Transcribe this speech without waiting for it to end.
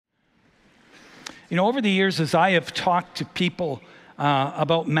Over the years, as I have talked to people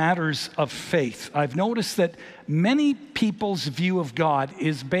about matters of faith, I've noticed that many people's view of God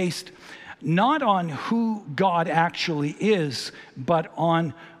is based not on who God actually is, but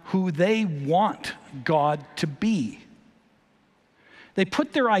on who they want God to be. They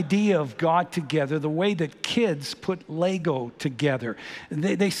put their idea of God together the way that kids put Lego together.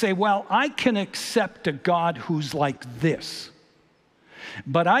 They say, well, I can accept a God who's like this,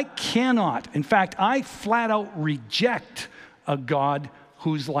 but I cannot. In fact, I flat out reject a God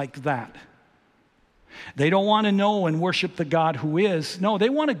who's like that. They don't want to know and worship the God who is. No, they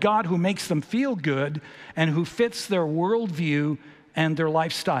want a God who makes them feel good and who fits their worldview and their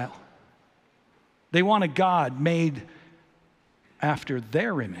lifestyle. They want a God made after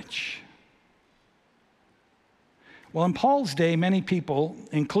their image. Well, in Paul's day, many people,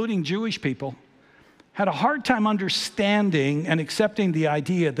 including Jewish people, had a hard time understanding and accepting the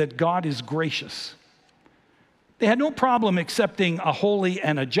idea that God is gracious. They had no problem accepting a holy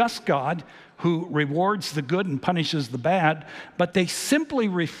and a just God who rewards the good and punishes the bad, but they simply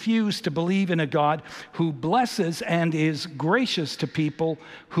refused to believe in a God who blesses and is gracious to people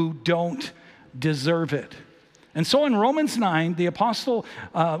who don't deserve it. And so in Romans 9, the apostle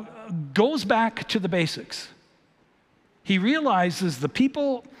goes back to the basics. He realizes the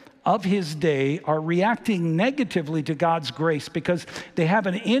people of his day are reacting negatively to God's grace because they have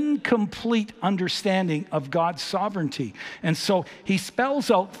an incomplete understanding of God's sovereignty. And so he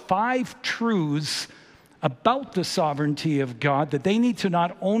spells out 5 truths about the sovereignty of God that they need to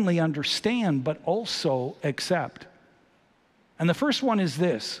not only understand, but also accept. And the first one is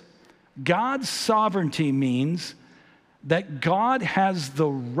this: God's sovereignty means that God has the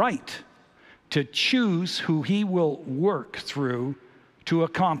right to choose who he will work through to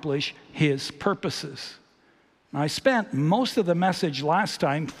accomplish his purposes. Now, I spent most of the message last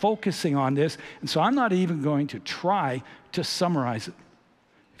time focusing on this, and so I'm not even going to try to summarize it.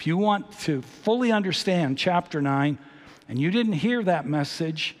 If you want to fully understand chapter 9, and you didn't hear that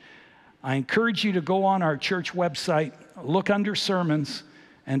message, I encourage you to go on our church website, look under sermons,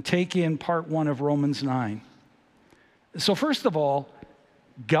 and take in part 1 of Romans 9. So first of all,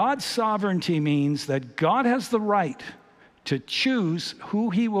 God's sovereignty means that God has the right to choose who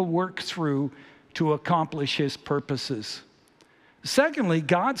he will work through to accomplish his purposes. Secondly,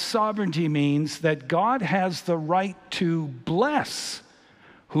 God's sovereignty means that God has the right to bless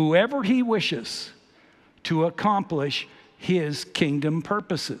whoever he wishes to accomplish his kingdom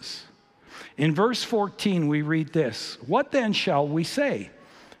purposes. In verse 14, we read this: "What then shall we say?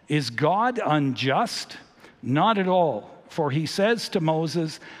 Is God unjust? Not at all. For he says to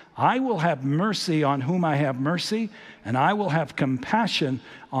Moses, I will have mercy on whom I have mercy, and I will have compassion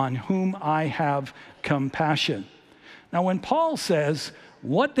on whom I have compassion." Now, when Paul says,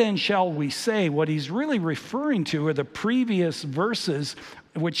 "What then shall we say?" what he's really referring to are the previous verses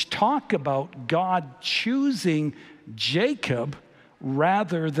which talk about God choosing Jacob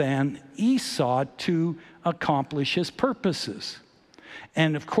rather than Esau to accomplish his purposes.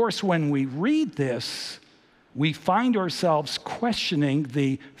 And of course, when we read this, we find ourselves questioning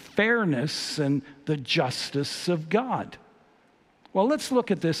the fairness and the justice of God. Well, let's look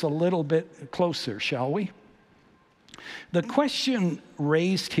at this a little bit closer, shall we? The question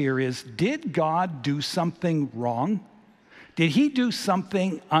raised here is, did God do something wrong? Did he do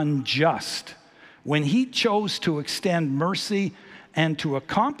something unjust when he chose to extend mercy and to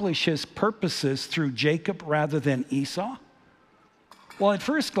accomplish his purposes through Jacob rather than Esau? Well, at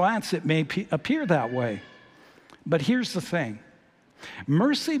first glance, it may appear that way. But here's the thing.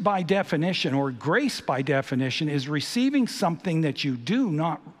 Mercy by definition, or grace by definition, is receiving something that you do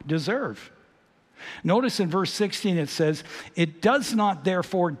not deserve. Notice in verse 16 it says, "It does not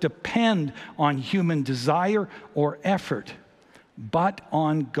therefore depend on human desire or effort, but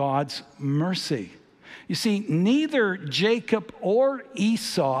on God's mercy." You see, neither Jacob or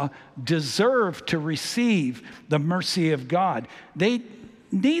Esau deserved to receive the mercy of God.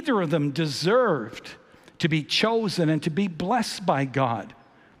 Neither of them deserved to be chosen and to be blessed by God.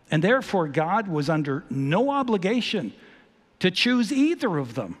 And therefore, God was under no obligation to choose either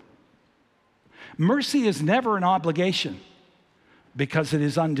of them. Mercy is never an obligation because it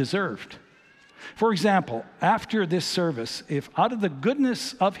is undeserved. For example, after this service, if out of the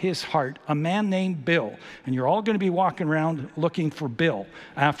goodness of his heart, a man named Bill, and you're all going to be walking around looking for Bill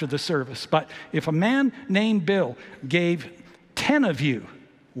after the service, but if a man named Bill gave 10 of you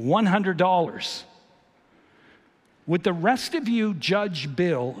 $100, would the rest of you judge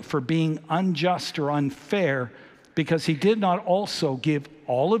Bill for being unjust or unfair because he did not also give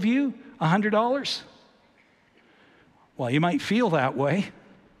all of you $100? Well, you might feel that way.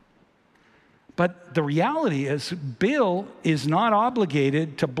 But the reality is, Bill is not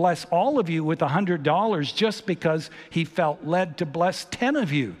obligated to bless all of you with $100 just because he felt led to bless 10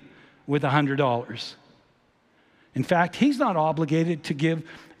 of you with $100. In fact, he's not obligated to give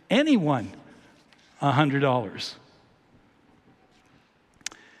anyone $100.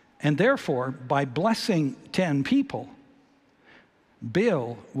 And therefore, by blessing 10 people,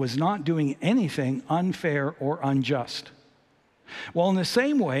 Bill was not doing anything unfair or unjust. Well, in the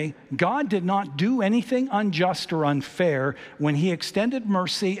same way, God did not do anything unjust or unfair when he extended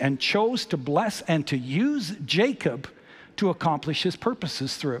mercy and chose to bless and to use Jacob to accomplish his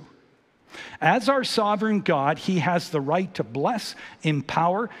purposes through. As our sovereign God, he has the right to bless,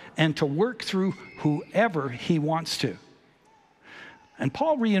 empower, and to work through whoever he wants to. And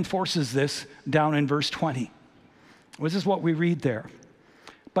Paul reinforces this down in verse 20. This is what we read there.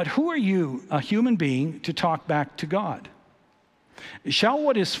 But who are you, a human being, to talk back to God? Shall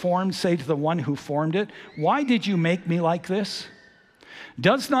what is formed say to the one who formed it, why did you make me like this?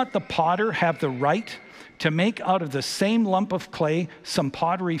 Does not the potter have the right to make out of the same lump of clay some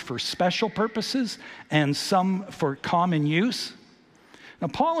pottery for special purposes and some for common use? Now,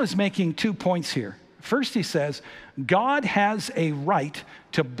 Paul is making 2 points here. First, he says, God has a right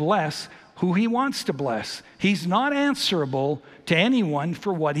to bless who he wants to bless. He's not answerable to anyone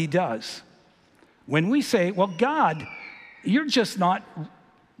for what he does. When we say, well, God, you're just not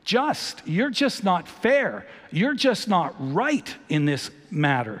just. You're just not fair. You're just not right in this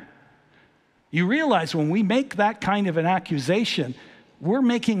matter. You realize when we make that kind of an accusation, we're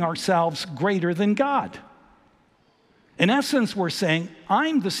making ourselves greater than God. In essence, we're saying,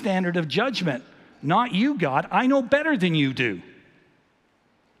 I'm the standard of judgment, not you, God. I know better than you do.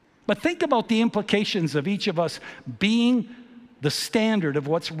 But think about the implications of each of us being the standard of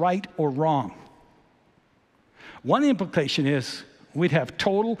what's right or wrong. One implication is we'd have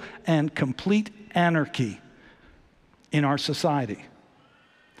total and complete anarchy in our society.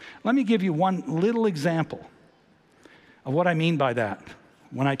 Let me give you one little example of what I mean by that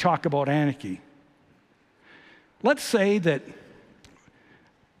when I talk about anarchy. Let's say that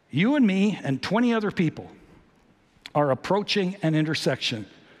you and me and 20 other people are approaching an intersection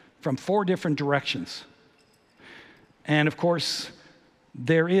from 4 different directions. And of course,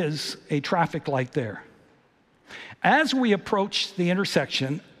 there is a traffic light there. As we approach the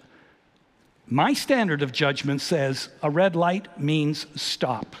intersection, my standard of judgment says a red light means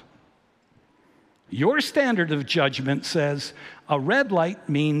stop. Your standard of judgment says a red light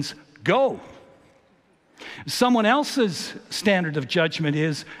means go. Someone else's standard of judgment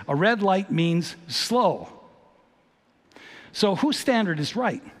is a red light means slow. So whose standard is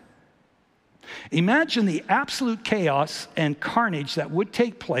right? Imagine the absolute chaos and carnage that would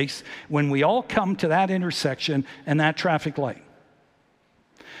take place when we all come to that intersection and that traffic light.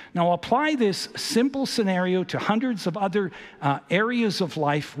 Now apply this simple scenario to hundreds of other areas of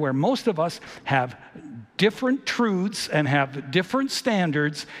life where most of us have different truths and have different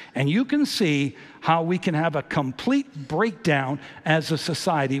standards, and you can see how we can have a complete breakdown as a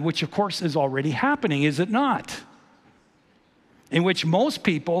society, which of course is already happening, is it not? In which most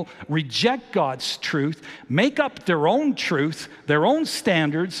people reject God's truth, make up their own truth, their own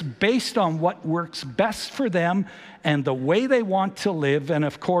standards based on what works best for them and the way they want to live. And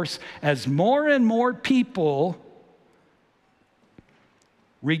of course, as more and more people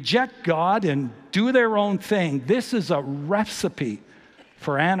reject God and do their own thing, this is a recipe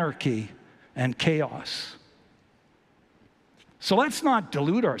for anarchy and chaos. So let's not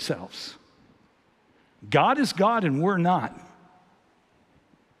delude ourselves. God is God and we're not.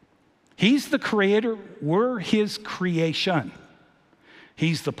 He's the creator, we're his creation.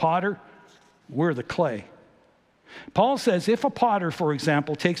 He's the potter, we're the clay. Paul says if a potter, for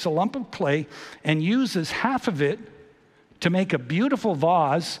example, takes a lump of clay and uses half of it to make a beautiful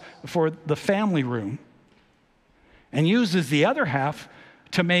vase for the family room and uses the other half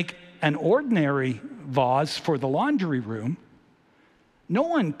to make an ordinary vase for the laundry room, no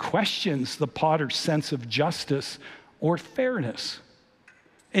one questions the potter's sense of justice or fairness.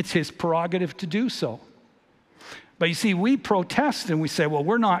 It's his prerogative to do so. But you see, we protest and we say, well,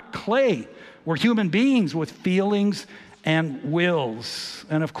 we're not clay. We're human beings with feelings and wills.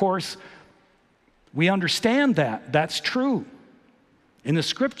 And of course, we understand that. That's true. In the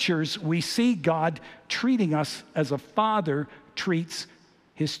scriptures, we see God treating us as a father treats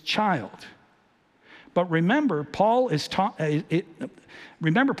his child. But remember, Paul is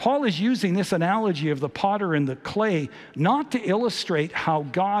using this analogy of the potter and the clay not to illustrate how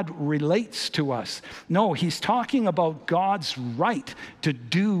God relates to us. No, he's talking about God's right to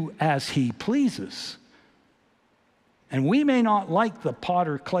do as he pleases. And we may not like the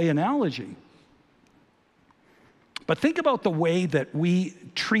potter-clay analogy, But think about the way that we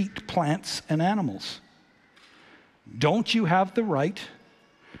treat plants and animals. Don't you have the right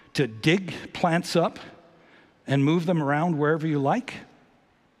to dig plants up and move them around wherever you like?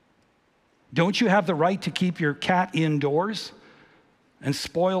 Don't you have the right to keep your cat indoors and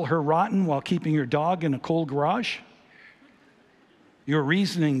spoil her rotten while keeping your dog in a cold garage? Your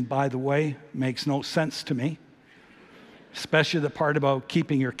reasoning, by the way, makes no sense to me, especially the part about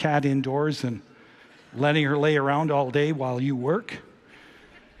keeping your cat indoors and letting her lay around all day while you work.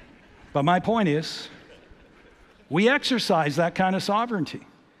 But my point is, we exercise that kind of sovereignty.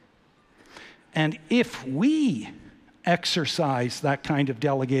 And if we exercise that kind of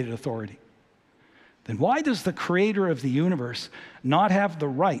delegated authority, then why does the creator of the universe not have the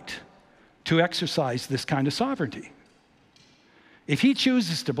right to exercise this kind of sovereignty? If he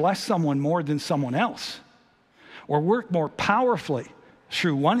chooses to bless someone more than someone else, or work more powerfully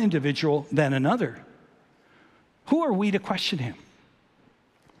through one individual than another, who are we to question him?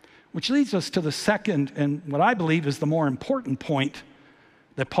 Which leads us to the second, and what I believe is the more important point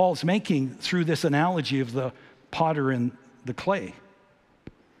that Paul's making through this analogy of the potter and the clay.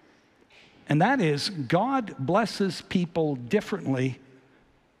 And that is, God blesses people differently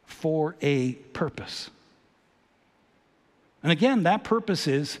for a purpose. And again, that purpose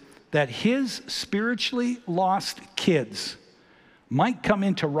is that his spiritually lost kids might come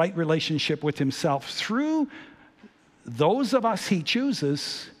into right relationship with himself through those of us he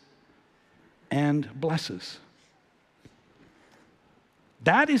chooses and blesses.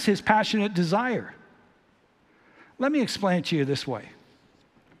 That is his passionate desire. Let me explain it to you this way.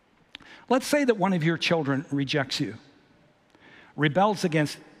 Let's say that one of your children rejects you, rebels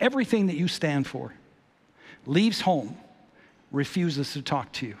against everything that you stand for, leaves home, refuses to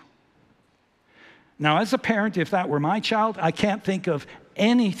talk to you. Now, as a parent, if that were my child, I can't think of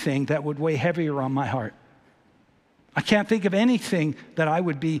anything that would weigh heavier on my heart. I can't think of anything that I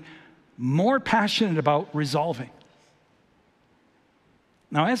would be more passionate about resolving.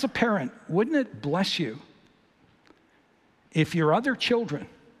 Now, as a parent, wouldn't it bless you if your other children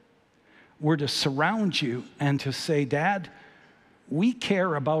were to surround you and to say, Dad, we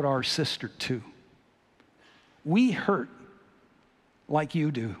care about our sister too. We hurt like you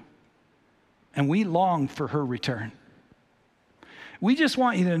do, and we long for her return. We just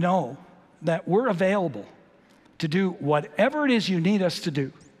want you to know that we're available to do whatever it is you need us to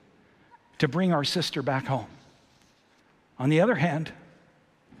do to bring our sister back home. On the other hand,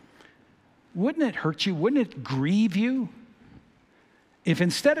 wouldn't it hurt you? Wouldn't it grieve you if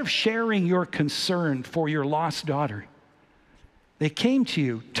instead of sharing your concern for your lost daughter, they came to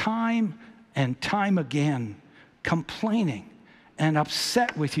you time and time again, complaining and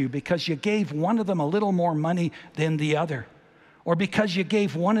upset with you because you gave one of them a little more money than the other, or because you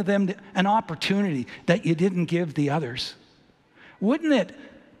gave one of them an opportunity that you didn't give the others? Wouldn't it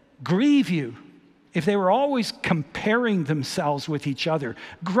grieve you if they were always comparing themselves with each other,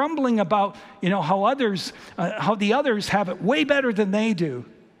 grumbling about, how the others have it way better than they do,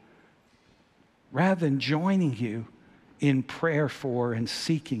 rather than joining you in prayer for and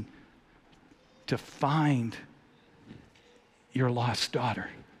seeking to find your lost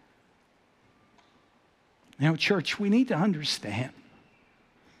daughter? Church, we need to understand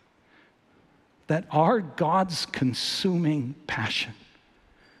that our God's consuming passion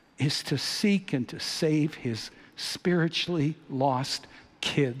is to seek and to save his spiritually lost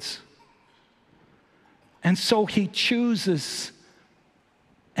kids. And so he chooses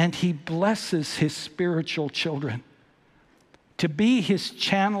and he blesses his spiritual children to be his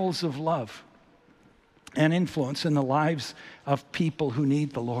channels of love and influence in the lives of people who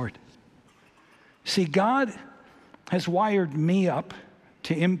need the Lord. See, God has wired me up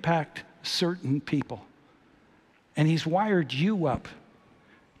to impact certain people, and he's wired you up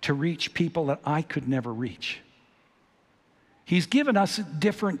to reach people that I could never reach. He's given us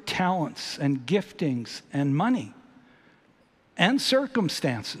different talents and giftings and money and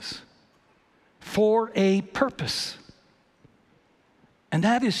circumstances for a purpose. And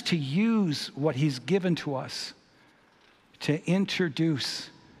that is to use what he's given to us to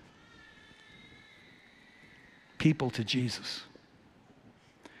introduce people to Jesus.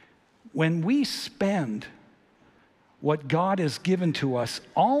 When we spend what God has given to us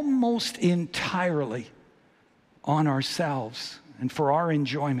almost entirely on ourselves and for our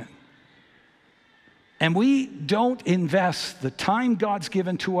enjoyment, and we don't invest the time God's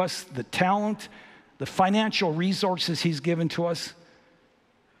given to us, the talent, the financial resources he's given to us,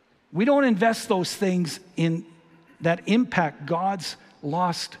 we don't invest those things in that impact God's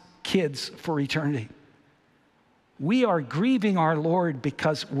lost kids for eternity. We are grieving our Lord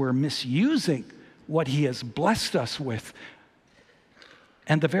because we're misusing what he has blessed us with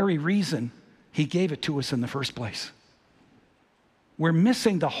and the very reason he gave it to us in the first place. We're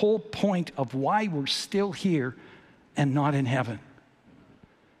missing the whole point of why we're still here and not in heaven.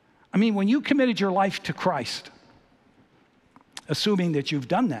 I mean, when you committed your life to Christ, assuming that you've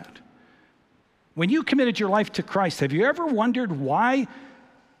done that, when you committed your life to Christ, have you ever wondered why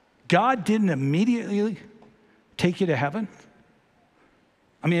God didn't immediately take you to heaven?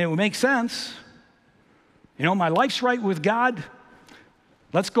 I mean, it would make sense. You know, my life's right with God.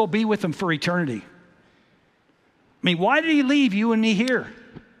 Let's go be with him for eternity. I mean, why did he leave you and me here?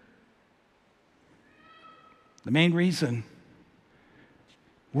 The main reason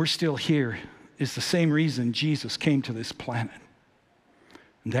we're still here is the same reason Jesus came to this planet.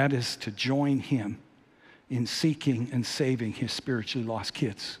 And that is to join him in seeking and saving his spiritually lost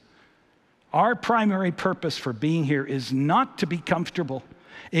kids. Our primary purpose for being here is not to be comfortable.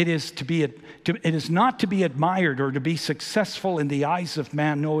 It is not to be admired or to be successful in the eyes of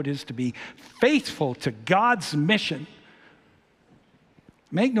man. No, it is to be faithful to God's mission.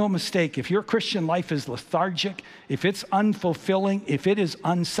 Make no mistake, if your Christian life is lethargic, if it's unfulfilling, if it is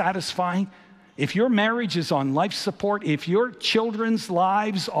unsatisfying, if your marriage is on life support, if your children's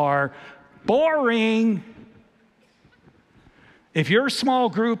lives are boring, if your small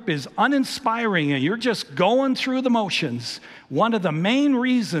group is uninspiring and you're just going through the motions, one of the main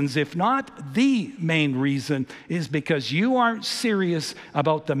reasons, if not the main reason, is because you aren't serious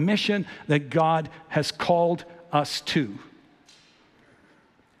about the mission that God has called us to.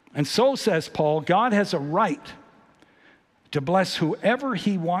 And so, says Paul, God has a right to bless whoever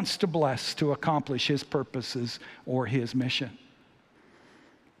he wants to bless to accomplish his purposes or his mission.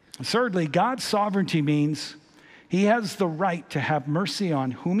 And thirdly, God's sovereignty means he has the right to have mercy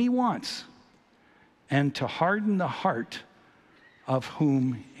on whom he wants and to harden the heart of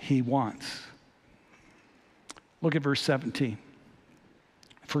whom he wants. Look at verse 17.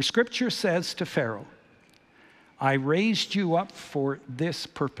 For Scripture says to Pharaoh, I raised you up for this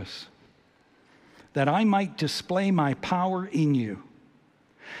purpose, that I might display my power in you,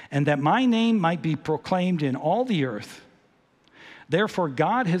 and that my name might be proclaimed in all the earth. Therefore,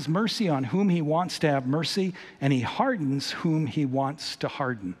 God has mercy on whom he wants to have mercy, and he hardens whom he wants to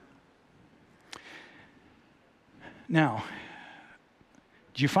harden. Now,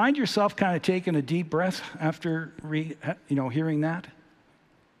 do you find yourself kind of taking a deep breath after hearing that?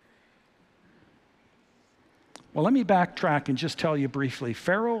 Well, let me backtrack and just tell you briefly.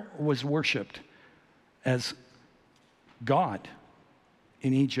 Pharaoh was worshipped as God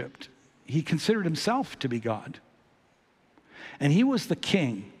in Egypt. He considered himself to be God. And he was the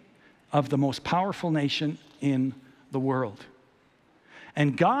king of the most powerful nation in the world.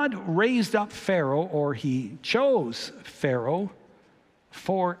 And God raised up Pharaoh, or he chose Pharaoh,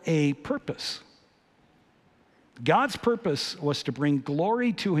 for a purpose. God's purpose was to bring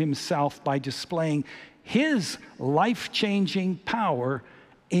glory to himself by displaying his life-changing power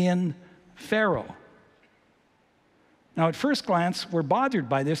in Pharaoh. Now, at first glance, we're bothered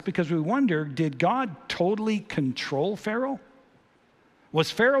by this because we wonder, did God totally control Pharaoh? Was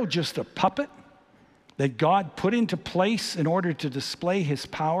Pharaoh just a puppet that God put into place in order to display his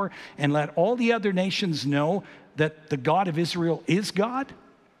power and let all the other nations know that the God of Israel is God?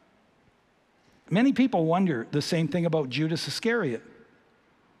 Many people wonder the same thing about Judas Iscariot.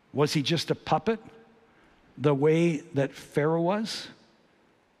 Was he just a puppet the way that Pharaoh was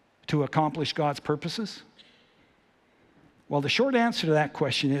to accomplish God's purposes? Well, the short answer to that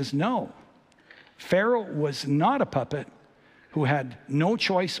question is no. Pharaoh was not a puppet who had no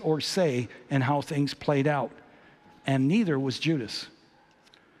choice or say in how things played out, and neither was Judas.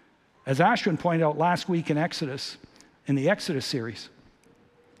 As Ashwin pointed out last week in the Exodus series,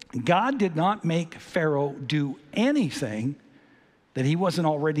 God did not make Pharaoh do anything that he wasn't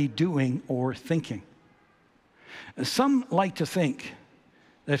already doing or thinking. Some like to think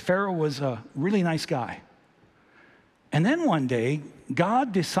that Pharaoh was a really nice guy. And then one day,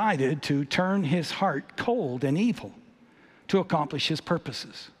 God decided to turn his heart cold and evil to accomplish his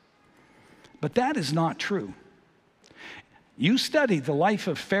purposes. But that is not true. You study the life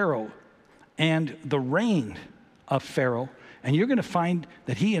of Pharaoh and the reign of Pharaoh, and you're going to find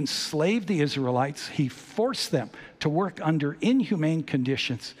that he enslaved the Israelites. He forced them to work under inhumane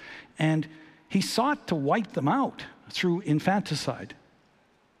conditions, and he sought to wipe them out through infanticide.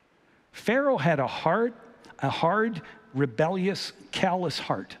 Pharaoh had a hard, rebellious, callous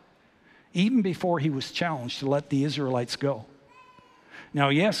heart, even before he was challenged to let the Israelites go. Now,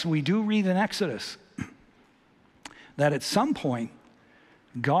 yes, we do read in Exodus that at some point,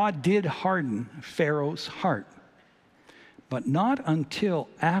 God did harden Pharaoh's heart, but not until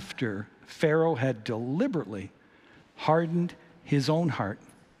after Pharaoh had deliberately hardened his own heart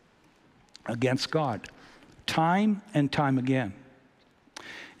against God, time and time again.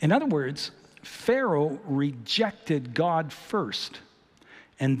 In other words, Pharaoh rejected God first,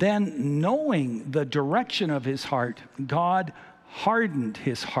 and then, knowing the direction of his heart, God hardened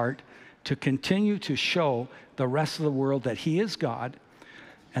his heart to continue to show the rest of the world that he is God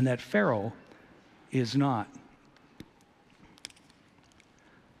and that Pharaoh is not.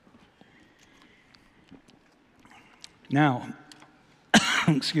 Now,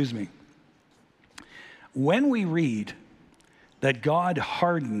 excuse me, when we read that God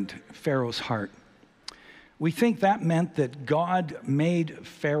hardened Pharaoh's heart, we think that meant that God made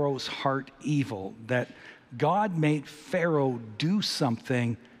Pharaoh's heart evil, that God made Pharaoh do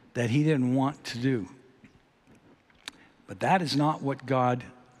something that he didn't want to do. But that is not what God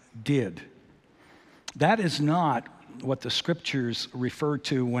did. That is not what the scriptures refer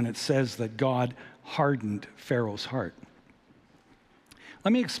to when it says that God hardened Pharaoh's heart.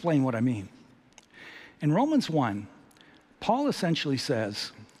 Let me explain what I mean. In Romans 1, Paul essentially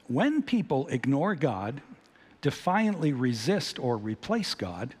says, when people ignore God, defiantly resist or replace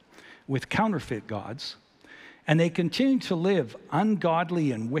God with counterfeit gods, and they continue to live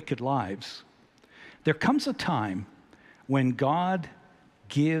ungodly and wicked lives, there comes a time when God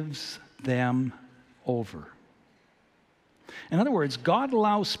gives them over. In other words, God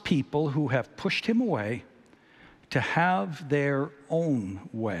allows people who have pushed him away to have their own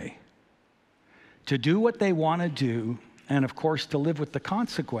way, to do what they want to do, and of course, to live with the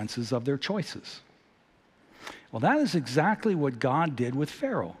consequences of their choices. Well, that is exactly what God did with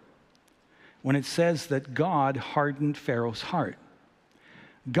Pharaoh when it says that God hardened Pharaoh's heart.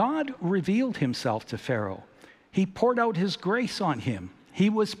 God revealed himself to Pharaoh. He poured out his grace on him. He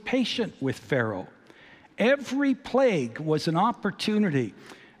was patient with Pharaoh. Every plague was an opportunity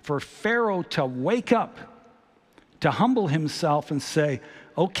for Pharaoh to wake up, to humble himself and say,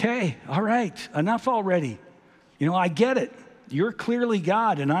 okay, all right, enough already. You know, I get it. You're clearly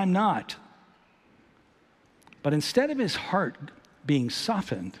God and I'm not. But instead of his heart being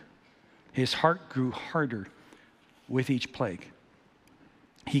softened, his heart grew harder with each plague.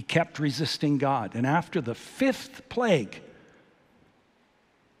 He kept resisting God. And after the 5th plague,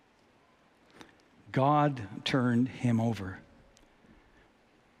 God turned him over.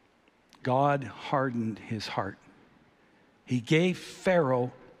 God hardened his heart. He gave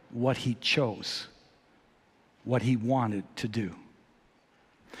Pharaoh what he chose, what he wanted to do.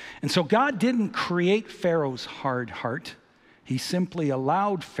 And so God didn't create Pharaoh's hard heart. He simply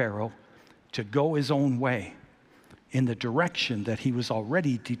allowed Pharaoh to go his own way in the direction that he was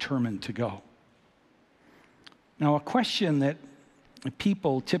already determined to go. Now, a question that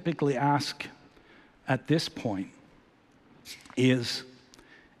people typically ask at this point is,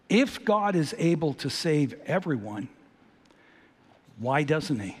 if God is able to save everyone, why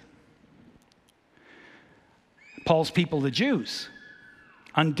doesn't he? Paul's people, the Jews,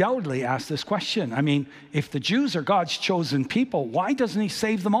 undoubtedly asked this question. I mean, if the Jews are God's chosen people, why doesn't he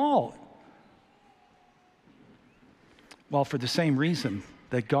save them all? Well, for the same reason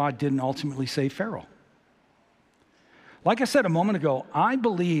that God didn't ultimately save Pharaoh. Like I said a moment ago, I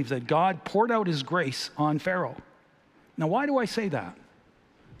believe that God poured out his grace on Pharaoh. Now, why do I say that?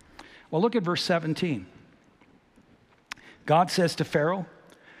 Well, look at verse 17. God says to Pharaoh,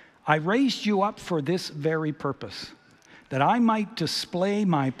 I raised you up for this very purpose, that I might display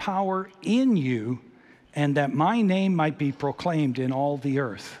my power in you and that my name might be proclaimed in all the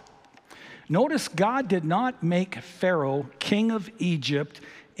earth. Notice God did not make Pharaoh king of Egypt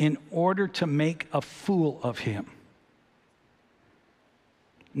in order to make a fool of him.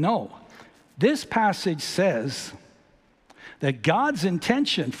 No, this passage says that God's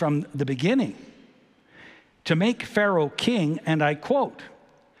intention from the beginning to make Pharaoh king, and I quote,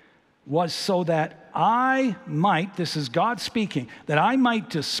 was so that I might, this is God speaking, that I might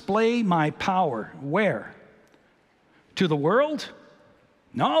display my power. Where? To the world?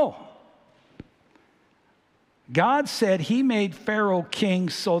 No. God said he made Pharaoh king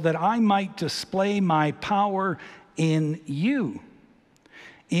so that I might display my power in you.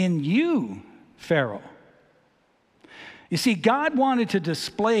 In you, Pharaoh. You see, God wanted to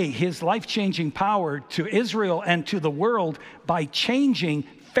display his life-changing power to Israel and to the world by changing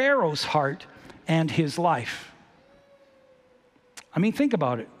Pharaoh's heart and his life. I mean, think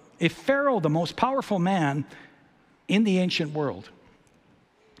about it. If Pharaoh, the most powerful man in the ancient world,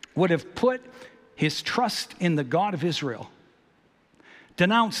 would have put his trust in the God of Israel,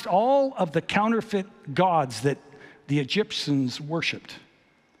 denounced all of the counterfeit gods that the Egyptians worshipped,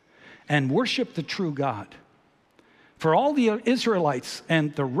 and worshiped the true God, for all the Israelites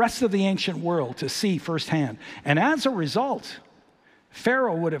and the rest of the ancient world to see firsthand. And as a result,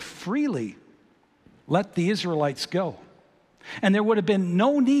 Pharaoh would have freely let the Israelites go. And there would have been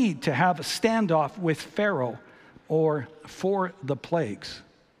no need to have a standoff with Pharaoh or for the plagues.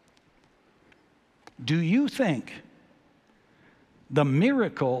 Do you think the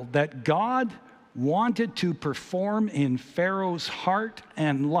miracle that God wanted to perform in Pharaoh's heart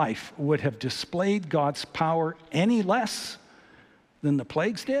and life would have displayed God's power any less than the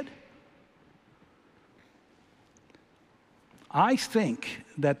plagues did? I think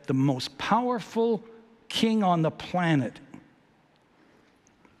that the most powerful king on the planet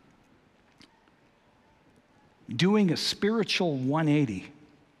doing a spiritual 180,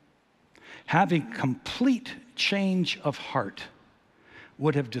 having complete change of heart,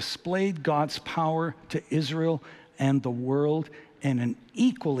 would have displayed God's power to Israel and the world in an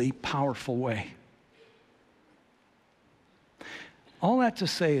equally powerful way. All that to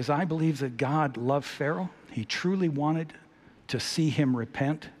say is I believe that God loved Pharaoh. He truly wanted to see him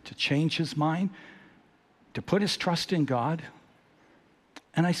repent, to change his mind, to put his trust in God.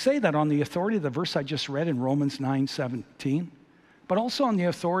 And I say that on the authority of the verse I just read in Romans 9:17, but also on the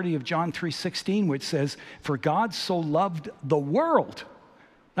authority of John 3:16, which says, "For God so loved the world."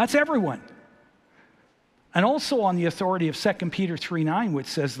 That's everyone. And also on the authority of 2 Peter 3:9, which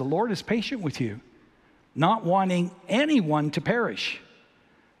says, "The Lord is patient with you, not wanting anyone to perish,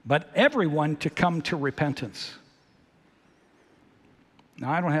 but everyone to come to repentance."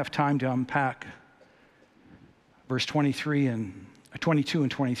 Now, I don't have time to unpack verse 22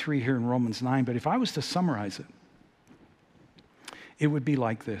 and 23 here in Romans 9, but if I was to summarize it, it would be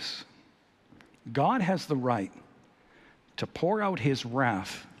like this. God has the right to pour out his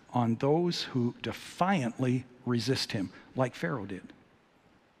wrath on those who defiantly resist him, like Pharaoh did.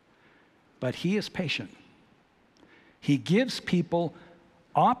 But he is patient. He gives people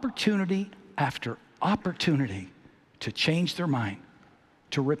opportunity after opportunity to change their mind,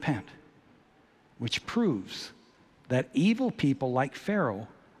 to repent, which proves that evil people like Pharaoh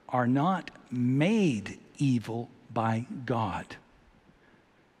are not made evil by God.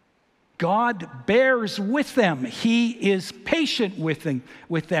 God bears with them. He is patient with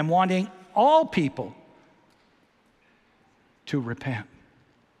them, wanting all people to repent.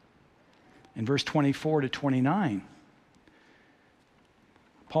 In verse 24 to 29,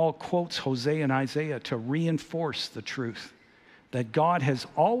 Paul quotes Hosea and Isaiah to reinforce the truth that God has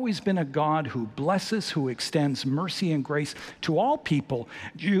always been a God who blesses, who extends mercy and grace to all people,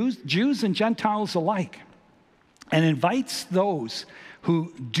 Jews and Gentiles alike, and invites those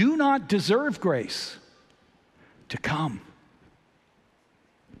who do not deserve grace to come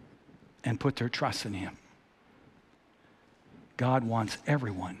and put their trust in him. God wants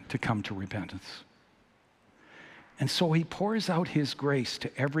everyone to come to repentance. And so he pours out his grace to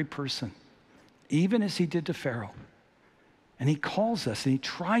every person, even as he did to Pharaoh. And he calls us and he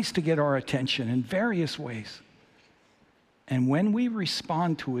tries to get our attention in various ways. And when we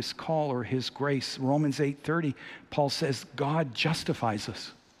respond to his call or his grace, Romans 8:30, Paul says, God justifies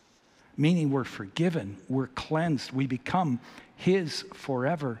us, meaning we're forgiven, we're cleansed, we become his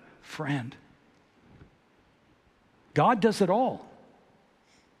forever friend. God does it all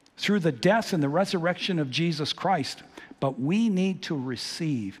through the death and the resurrection of Jesus Christ, but we need to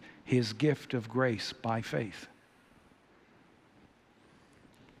receive his gift of grace by faith.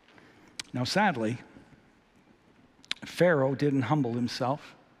 Now, sadly, Pharaoh didn't humble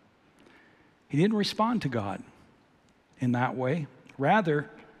himself. He didn't respond to God in that way. Rather,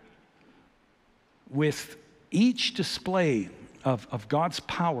 with each display of God's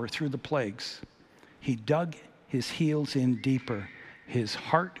power through the plagues, he dug his heels in deeper. His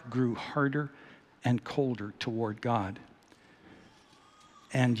heart grew harder and colder toward God.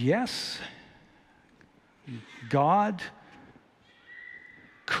 And yes, God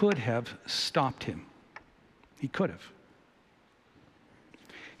could have stopped him. He could have.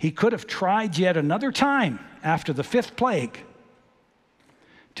 He could have tried yet another time after the fifth plague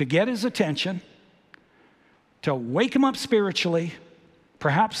to get his attention, to wake him up spiritually,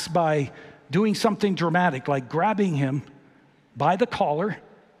 perhaps by doing something dramatic like grabbing him by the collar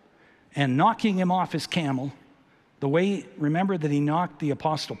and knocking him off his camel. The way, remember that he knocked the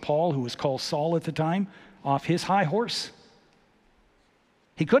Apostle Paul, who was called Saul at the time, off his high horse?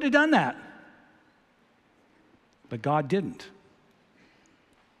 He could have done that. But God didn't.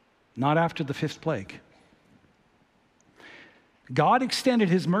 Not after the fifth plague. God extended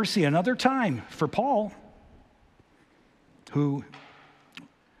his mercy another time for Paul, who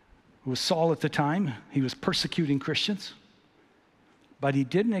was Saul at the time. He was persecuting Christians. But he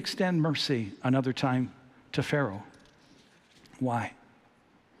didn't extend mercy another time to Pharaoh. Why?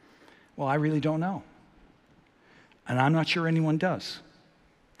 Well, I really don't know. And I'm not sure anyone does.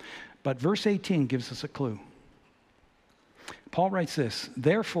 But verse 18 gives us a clue. Paul writes this,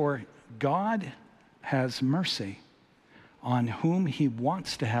 therefore, God has mercy on whom he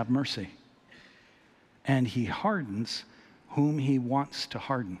wants to have mercy, and he hardens whom he wants to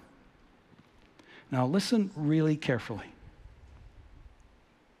harden. Now listen really carefully.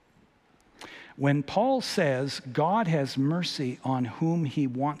 When Paul says God has mercy on whom he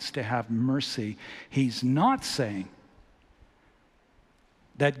wants to have mercy, he's not saying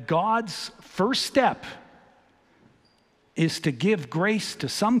that God's first step is to give grace to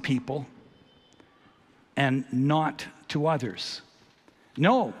some people and not to others.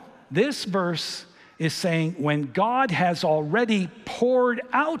 No, this verse is saying when God has already poured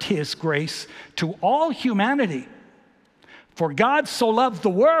out his grace to all humanity, for God so loved the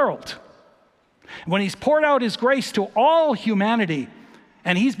world, when he's poured out his grace to all humanity,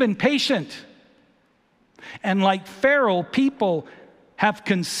 and he's been patient, and like Pharaoh, people have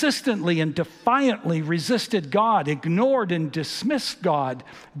consistently and defiantly resisted God, ignored and dismissed God,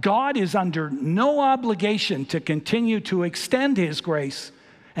 God is under no obligation to continue to extend his grace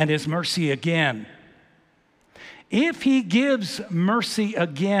and his mercy again. If he gives mercy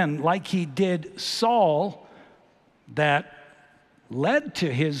again, like he did Saul, that led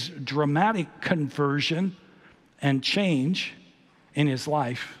to his dramatic conversion and change in his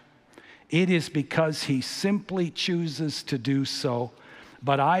life, it is because he simply chooses to do so.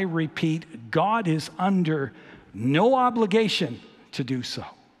 But I repeat, God is under no obligation to do so.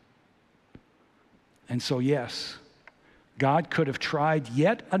 And so, yes, God could have tried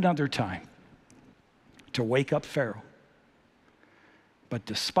yet another time to wake up Pharaoh. But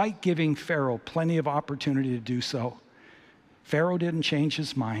despite giving Pharaoh plenty of opportunity to do so, Pharaoh didn't change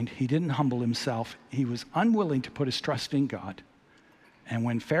his mind. He didn't humble himself. He was unwilling to put his trust in God. And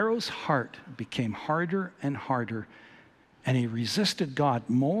when Pharaoh's heart became harder and harder, and he resisted God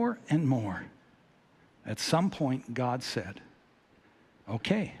more and more, at some point God said,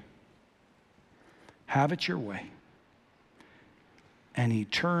 okay, have it your way. And he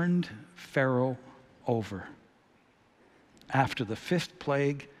turned Pharaoh over. After the fifth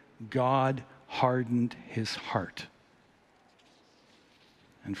plague, God hardened his heart.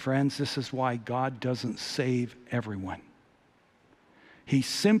 And friends, this is why God doesn't save everyone. He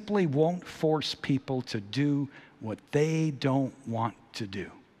simply won't force people to do what they don't want to do.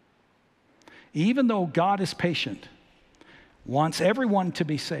 Even though God is patient, wants everyone to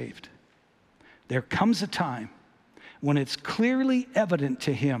be saved, there comes a time when it's clearly evident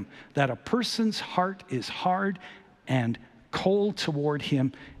to him that a person's heart is hard and cold toward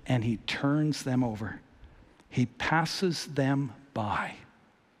him, and he turns them over. He passes them by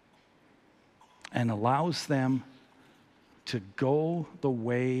and allows them to go the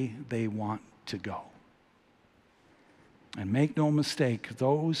way they want to go. And make no mistake,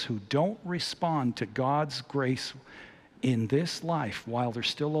 those who don't respond to God's grace in this life while they're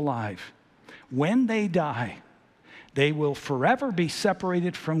still alive, when they die, they will forever be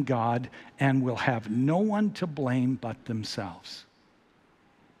separated from God and will have no one to blame but themselves.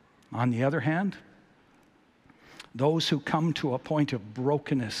 On the other hand, those who come to a point of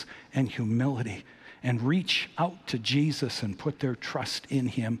brokenness and humility and reach out to Jesus and put their trust in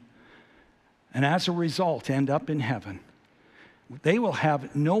him, and as a result end up in heaven, they will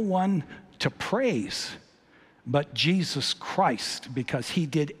have no one to praise but Jesus Christ, because he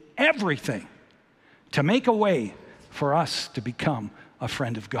did everything to make a way for us to become a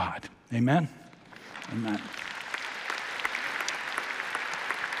friend of God. Amen? Amen.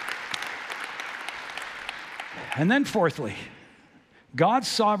 And then fourthly, God's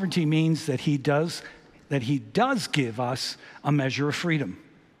sovereignty means that he does give us a measure of freedom.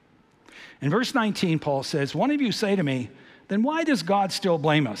 In verse 19, Paul says, one of you say to me, then why does God still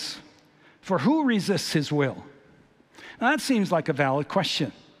blame us? For who resists his will? Now that seems like a valid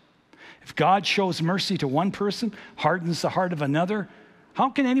question. If God shows mercy to one person, hardens the heart of another, how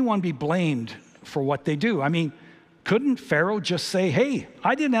can anyone be blamed for what they do? I mean, couldn't Pharaoh just say, hey,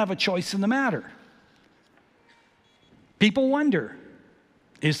 I didn't have a choice in the matter? People wonder,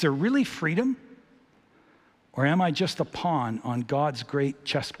 is there really freedom? Or am I just a pawn on God's great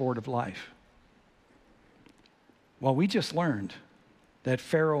chessboard of life? Well, we just learned that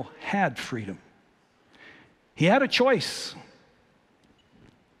Pharaoh had freedom. He had a choice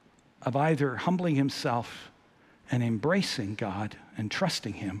of either humbling himself and embracing God and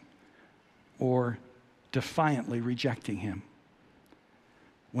trusting him, or defiantly rejecting him.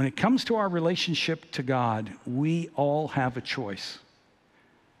 When it comes to our relationship to God, we all have a choice.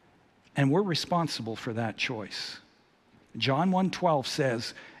 And we're responsible for that choice. John 1:12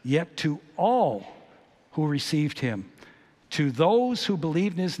 says, "Yet to all who received him, to those who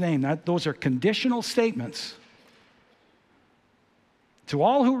believed in his name," those are conditional statements. To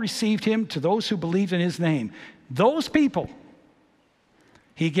all who received him, to those who believed in his name, those people,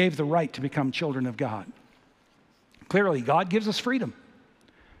 he gave the right to become children of God. Clearly, God gives us freedom.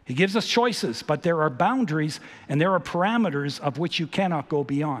 He gives us choices, but there are boundaries and there are parameters of which you cannot go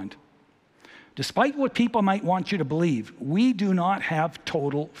beyond. Despite what people might want you to believe, we do not have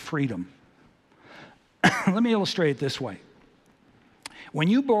total freedom. Let me illustrate it this way. When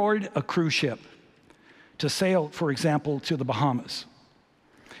you board a cruise ship to sail, for example, to the Bahamas,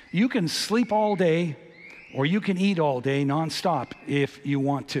 you can sleep all day or you can eat all day nonstop if you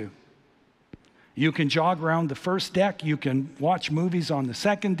want to. You can jog around the first deck. You can watch movies on the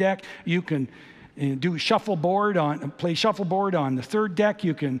second deck. You can play shuffleboard on the third deck.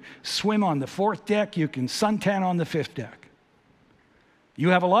 You can swim on the fourth deck. You can suntan on the fifth deck. You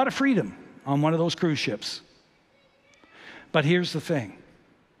have a lot of freedom on one of those cruise ships. But here's the thing.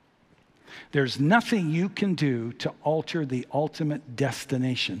 There's nothing you can do to alter the ultimate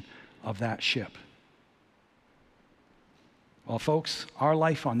destination of that ship. Well, folks, our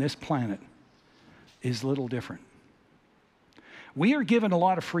life on this planet is little different. We are given a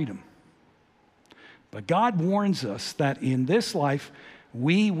lot of freedom, but God warns us that in this life,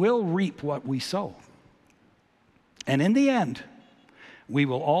 we will reap what we sow. And in the end, we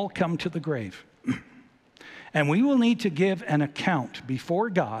will all come to the grave. And we will need to give an account before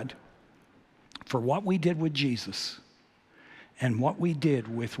God for what we did with Jesus and what we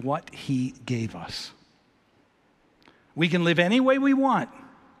did with what he gave us. We can live any way we want,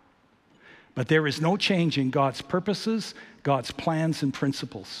 but there is no change in God's purposes, God's plans and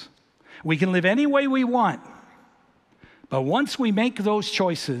principles. We can live any way we want, but once we make those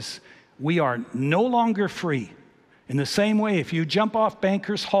choices, we are no longer free. In the same way, if you jump off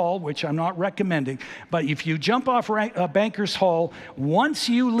Bankers Hall, which I'm not recommending, but if you jump off Bankers Hall, once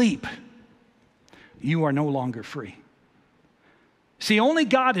you leap, you are no longer free. See, only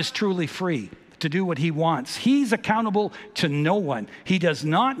God is truly free to do what he wants. He's accountable to no one. He does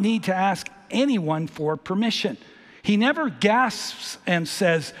not need to ask anyone for permission. He never gasps and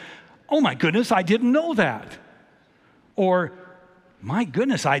says, "Oh my goodness, I didn't know that." Or, "My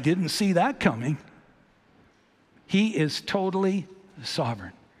goodness, I didn't see that coming." He is totally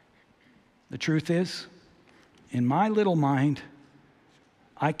sovereign. The truth is, in my little mind,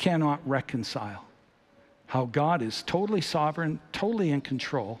 I cannot reconcile how God is totally sovereign, totally in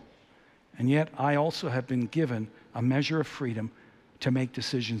control, and yet I also have been given a measure of freedom to make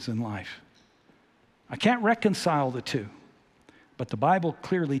decisions in life. I can't reconcile the two, but the Bible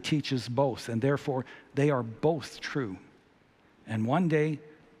clearly teaches both, and therefore they are both true. And one day,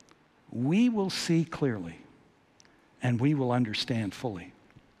 we will see clearly, and we will understand fully.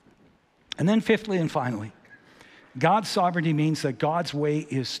 And then fifthly and finally, God's sovereignty means that God's way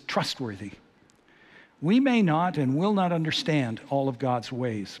is trustworthy. We may not and will not understand all of God's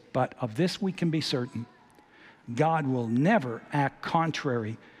ways, but of this we can be certain. God will never act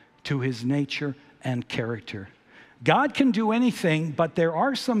contrary to his nature and character. God can do anything, but there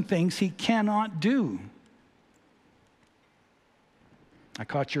are some things he cannot do. I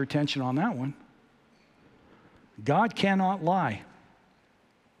caught your attention on that one. God cannot lie.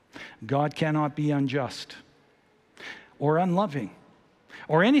 God cannot be unjust or unloving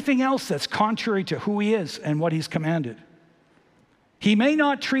or anything else that's contrary to who he is and what he's commanded. He may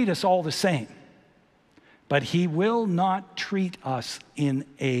not treat us all the same, but he will not treat us in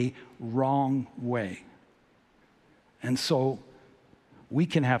a wrong way. And so we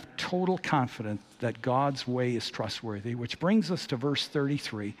can have total confidence that God's way is trustworthy, which brings us to verse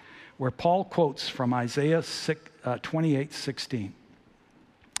 33, where Paul quotes from Isaiah 28:16.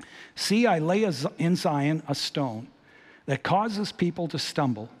 "See, I lay in Zion a stone that causes people to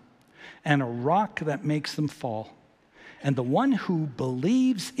stumble, and a rock that makes them fall. And the one who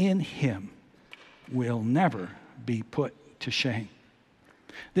believes in him will never be put to shame."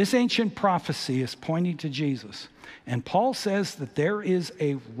 This ancient prophecy is pointing to Jesus. And Paul says that there is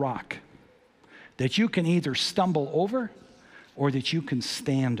a rock that you can either stumble over or that you can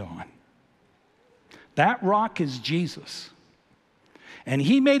stand on. That rock is Jesus. And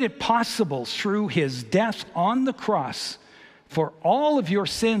he made it possible through his death on the cross for all of your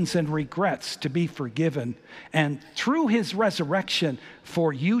sins and regrets to be forgiven, and through his resurrection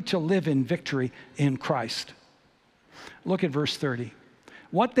for you to live in victory in Christ. Look at verse 30.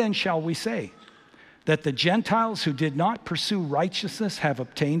 "What then shall we say? That the Gentiles who did not pursue righteousness have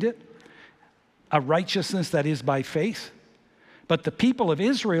obtained it, a righteousness that is by faith? But the people of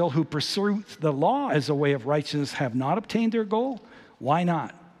Israel who pursue the law as a way of righteousness have not obtained their goal. Why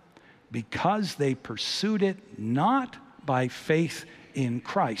not? Because they pursued it not by faith in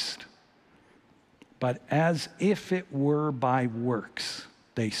Christ, but as if it were by works.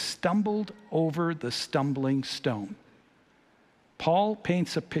 They stumbled over the stumbling stone. Paul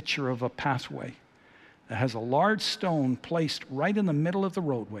paints a picture of a pathway that has a large stone placed right in the middle of the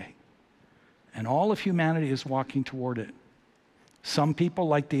roadway, and all of humanity is walking toward it. Some people,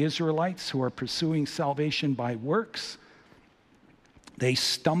 like the Israelites, who are pursuing salvation by works, they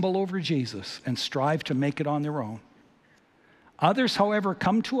stumble over Jesus and strive to make it on their own. Others, however,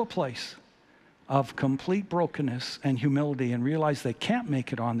 come to a place of complete brokenness and humility and realize they can't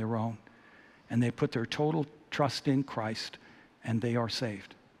make it on their own, and they put their total trust in Christ, and they are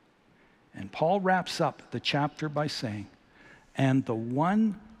saved. And Paul wraps up the chapter by saying, and the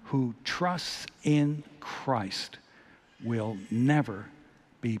one who trusts in Christ will never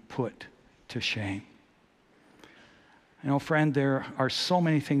be put to shame. You know, friend, there are so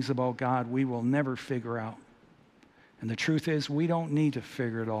many things about God we will never figure out. And the truth is, we don't need to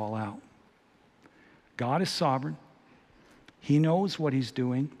figure it all out. God is sovereign. He knows what he's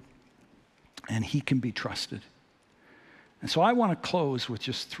doing, and he can be trusted. And so I want to close with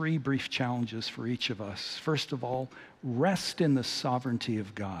just 3 brief challenges for each of us. First of all, rest in the sovereignty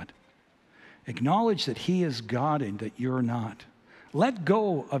of God. Acknowledge that he is God and that you're not. Let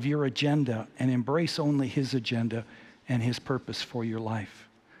go of your agenda and embrace only his agenda and his purpose for your life.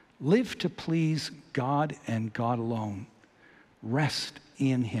 Live to please God and God alone. Rest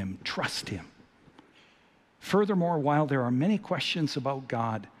in him. Trust him. Furthermore, while there are many questions about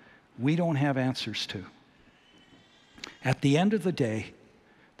God we don't have answers to, at the end of the day,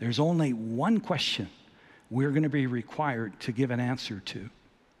 there's only one question we're going to be required to give an answer to.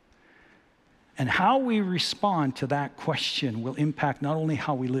 And how we respond to that question will impact not only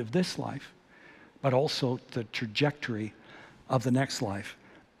how we live this life, but also the trajectory of the next life.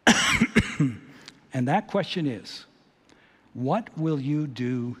 And that question is, what will you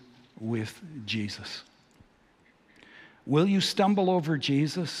do with Jesus? Will you stumble over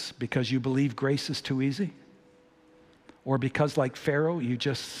Jesus because you believe grace is too easy? Or because, like Pharaoh, you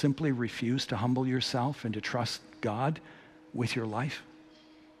just simply refuse to humble yourself and to trust God with your life?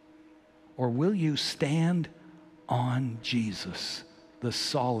 Or will you stand on Jesus, the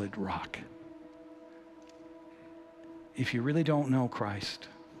solid rock? If you really don't know Christ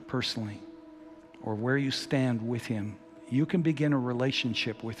personally, or where you stand with him, you can begin a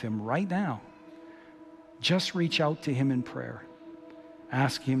relationship with him right now. Just reach out to him in prayer.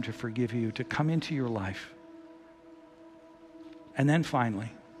 Ask him to forgive you, to come into your life. And then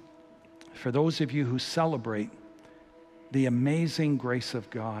finally, for those of you who celebrate the amazing grace of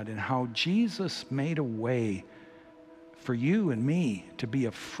God and how Jesus made a way for you and me to be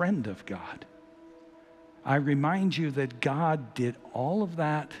a friend of God, I remind you that God did all of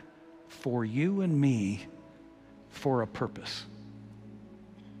that for you and me for a purpose.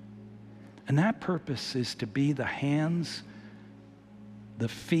 And that purpose is to be the hands, the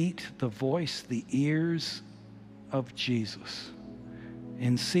feet, the voice, the ears of Jesus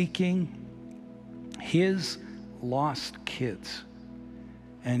in seeking his lost kids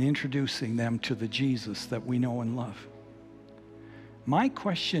and introducing them to the Jesus that we know and love. My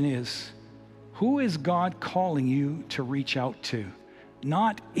question is, who is God calling you to reach out to?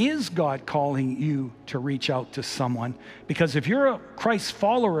 Not, is God calling you to reach out to someone? Because if you're a Christ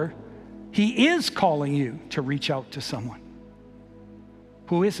follower, he is calling you to reach out to someone.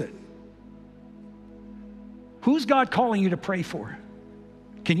 Who is it? Who's God calling you to pray for?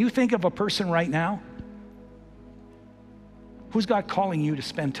 Can you think of a person right now? Who's God calling you to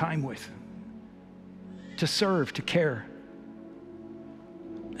spend time with? To serve, to care?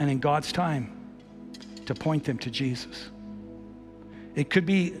 And in God's time, to point them to Jesus. It could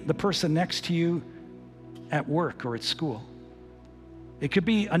be the person next to you at work or at school. It could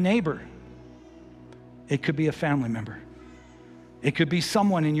be a neighbor. It could be a family member. It could be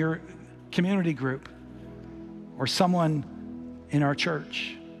someone in your community group or someone in our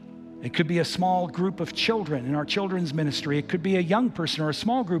church. It could be a small group of children in our children's ministry. It could be a young person or a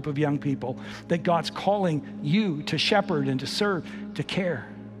small group of young people that God's calling you to shepherd and to serve, to care.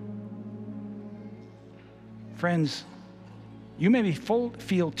 Friends, you may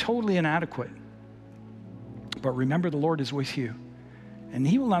feel totally inadequate, but remember the Lord is with you. And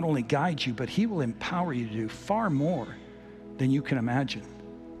he will not only guide you, but he will empower you to do far more than you can imagine.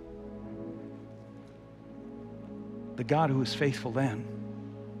 The God who is faithful then,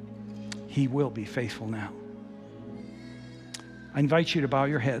 he will be faithful now. I invite you to bow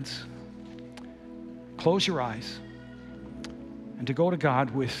your heads, close your eyes, and to go to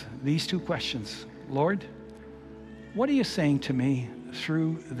God with these two questions. Lord, what are you saying to me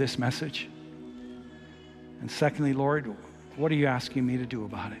through this message? And secondly, Lord, what are you asking me to do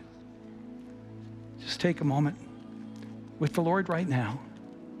about it? Just take a moment with the Lord right now.